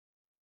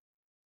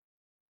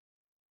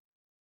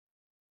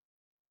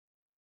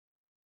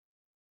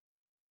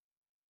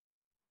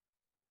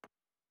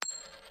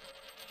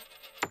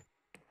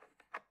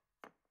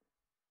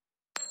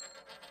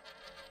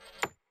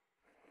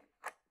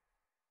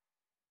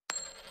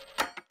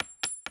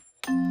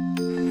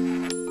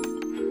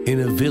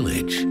In a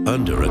village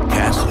under a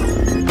castle,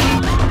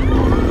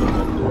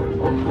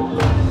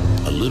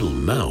 a little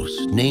mouse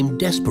named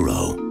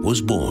Despereaux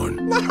was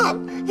born.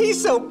 Mom,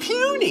 he's so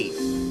puny.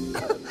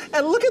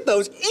 And look at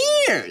those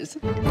ears.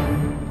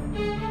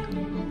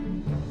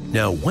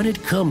 Now, when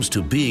it comes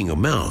to being a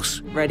mouse,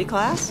 Ready,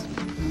 class?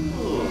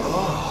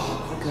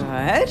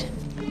 Good.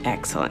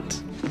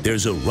 Excellent.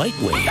 there's a right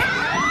way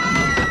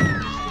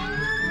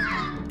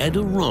and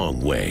a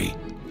wrong way.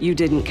 You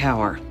didn't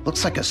cower.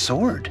 Looks like a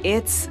sword.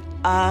 It's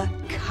a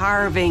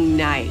carving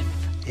knife.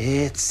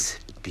 It's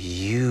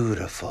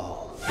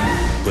beautiful.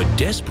 But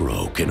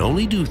Despereaux can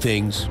only do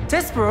things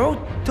Despereaux,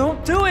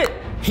 don't do it!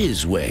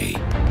 his way.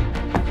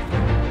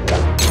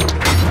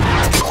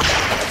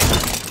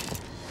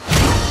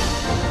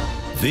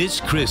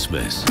 This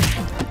Christmas,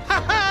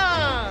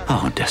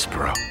 Oh,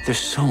 Despereaux, there's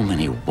so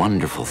many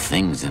wonderful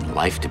things in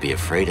life to be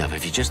afraid of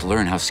if you just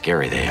learn how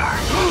scary they are.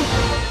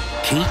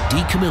 Kate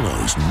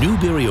DiCamillo's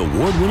Newbery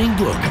Award-winning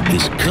book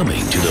is coming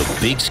to the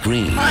big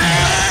screen.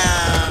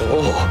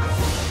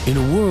 In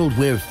a world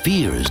where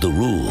fear is the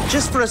rule,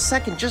 Just for a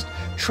second, just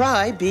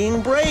try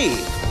being brave.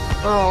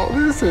 Oh,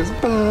 this is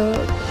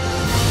bad.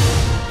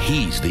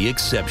 he's the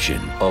exception.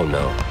 Oh,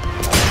 no.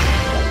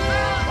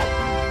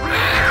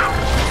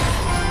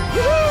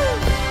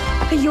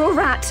 Are you a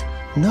rat?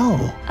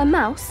 No, A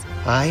mouse?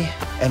 I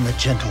am a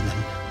gentleman.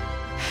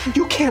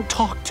 You can't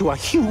talk to a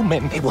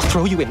human. They will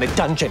throw you in the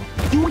dungeon.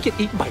 You will get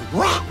eaten by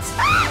rats.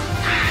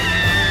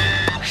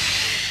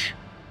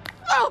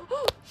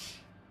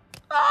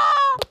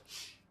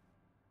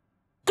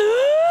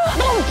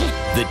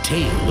 The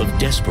Tale of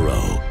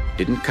Despereaux.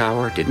 Didn't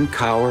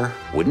cower,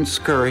 wouldn't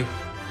scurry.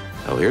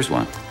 Oh, here's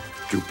one.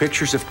 Drew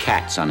pictures of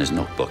cats on his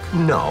notebook.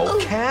 No,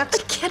 cat.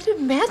 I can't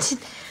imagine.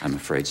 I'm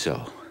afraid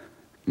so.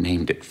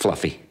 Named it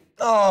Fluffy.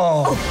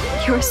 Oh,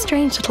 You're a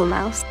strange little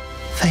mouse.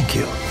 thank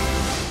you.